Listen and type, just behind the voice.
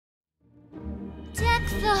Deck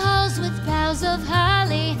the halls with boughs of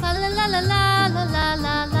holly. La la la la la la la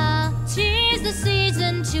la la. 'Tis the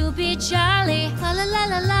season to be jolly. La la la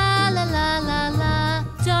la la la la la la.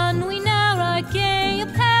 Don we now our gay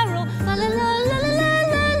apparel. La la la la la la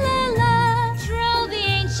la la la. Troll the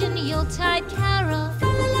ancient Yuletide carol.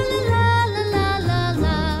 La la la la la la la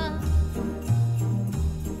la.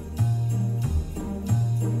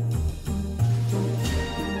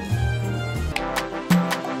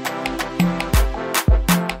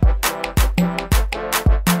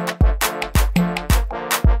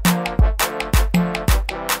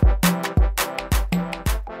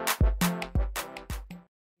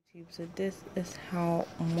 So this is how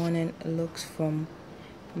morning looks from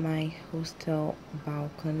my hostel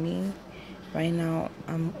balcony. Right now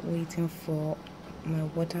I'm waiting for my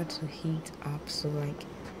water to heat up so like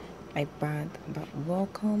I bath. But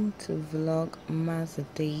welcome to Vlogmas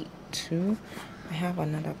day 2. I have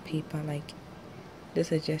another paper. Like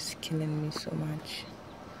this is just killing me so much,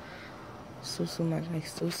 so much, like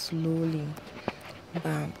so slowly.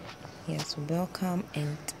 But yes, welcome,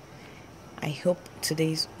 and I hope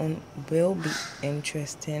today's one will be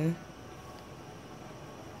interesting.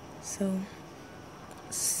 So,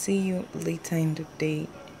 see you later in the day.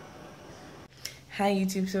 Hi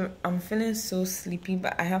YouTube, so I'm feeling so sleepy,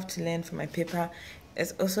 but I have to learn for my paper.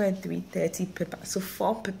 It's also a 3:30 paper, so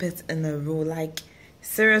 4 papers in a row. Like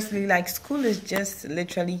seriously, like school is just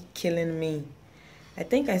literally killing me. I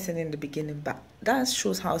think I said in the beginning, but that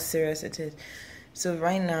shows how serious it is. So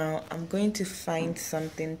right now I'm going to find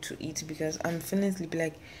something to eat because I'm feeling sleepy,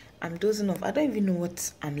 like I'm dozing off. I don't even know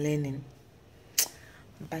what I'm learning.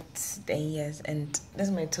 But then yes, and that's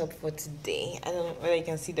my top for today. I don't know whether you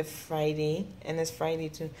can see the Friday, and it's Friday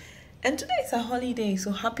too. And today is a holiday,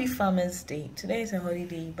 so happy Farmers Day. Today is a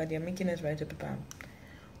holiday, but they're making us write a paper.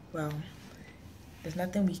 Well, there's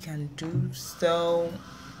nothing we can do, so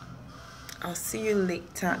I'll see you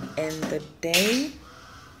later in the day.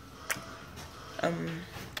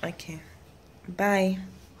 Okay, bye.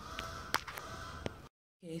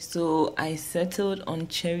 Okay, so I settled on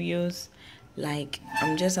Cheerios. Like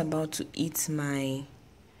I'm just about to eat my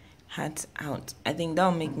heart out. I think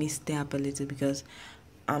that'll make me stay up a little because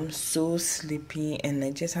I'm so sleepy and I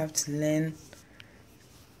just have to learn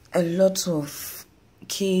a lot of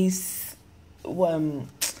case what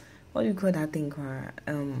do you call that thing?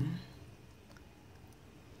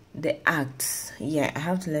 The acts. Yeah, I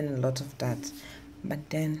have to learn a lot of that, but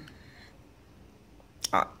then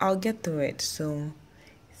I'll get through it. So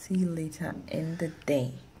see you later in the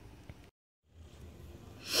day.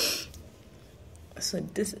 So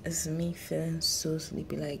this is me feeling so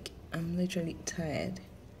sleepy, like I'm literally tired.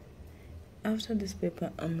 After this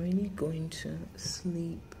paper I'm really going to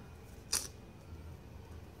sleep. I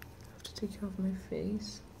have to take care of my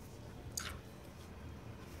face.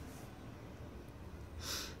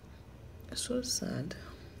 So sad.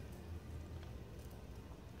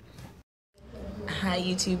 Hi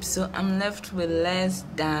YouTube, so I'm left with less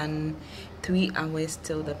than 3 hours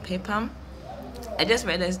till the paper. I just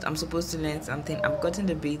realized I'm supposed to learn something. I've gotten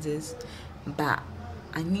the Braids, but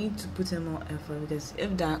I need to put in more effort because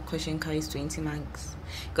if that question carries 20 marks,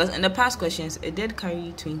 because in the past questions it did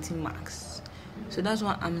carry 20 marks, so that's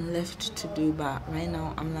what I'm left to do. But right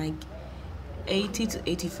now I'm like 80 to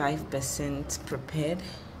 85% prepared.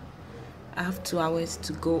 I have 2 hours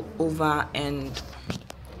to go over and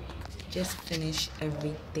just finish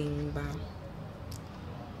everything. But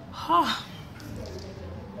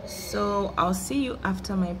so I'll see you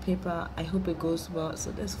after my paper. I hope it goes well.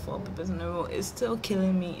 So there's 4 papers in a row. It's still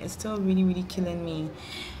killing me. It's still really killing me.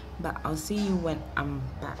 But I'll see you when I'm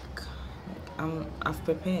back. Like I've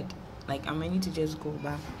prepared. Like I'm ready to just go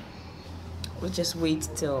back. We'll just wait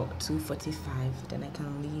till 2:45, then I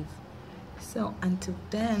can leave. So until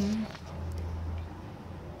then.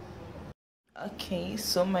 Okay,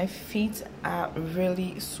 so my feet are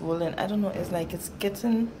really swollen. I don't know, it's like it's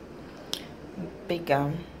getting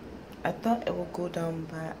bigger. I thought it would go down,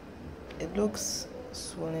 but it looks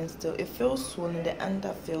swollen still. It feels swollen. The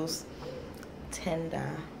under feels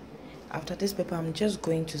tender. After this paper I'm just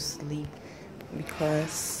going to sleep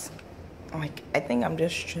because like I think I'm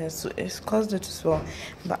just stressed, so it's caused it to swell,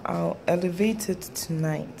 but I'll elevate it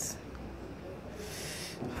tonight.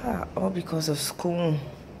 All because of school.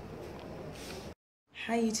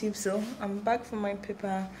 Hi YouTube, so I'm back from my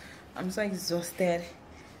paper. I'm so exhausted.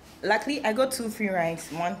 Luckily I got 2 free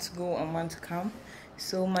rides, 1 to go and 1 to come.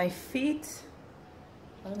 So my feet,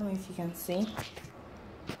 I don't know if you can see.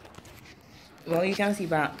 Well, you can see,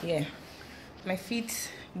 but yeah, my feet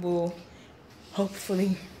will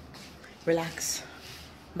hopefully relax.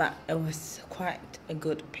 But it was quite a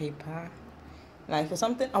good paper. Like for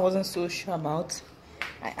something I wasn't so sure about,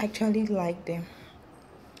 I actually like them.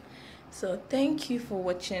 So thank you for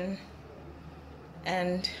watching,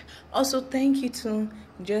 and also thank you to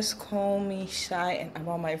just call me shy and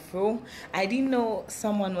about my fro. I didn't know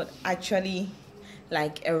someone would actually,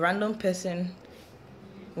 like a random person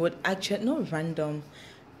would actually, not random,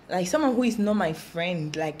 like someone who is not my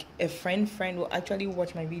friend, like a friend will actually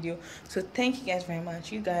watch my video. So thank you guys very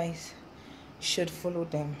much. You guys should follow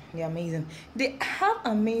them. They're amazing. They have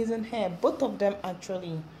amazing hair, both of them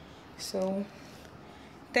actually. So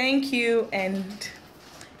thank you, and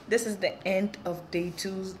this is the end of day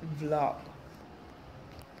 2's vlog.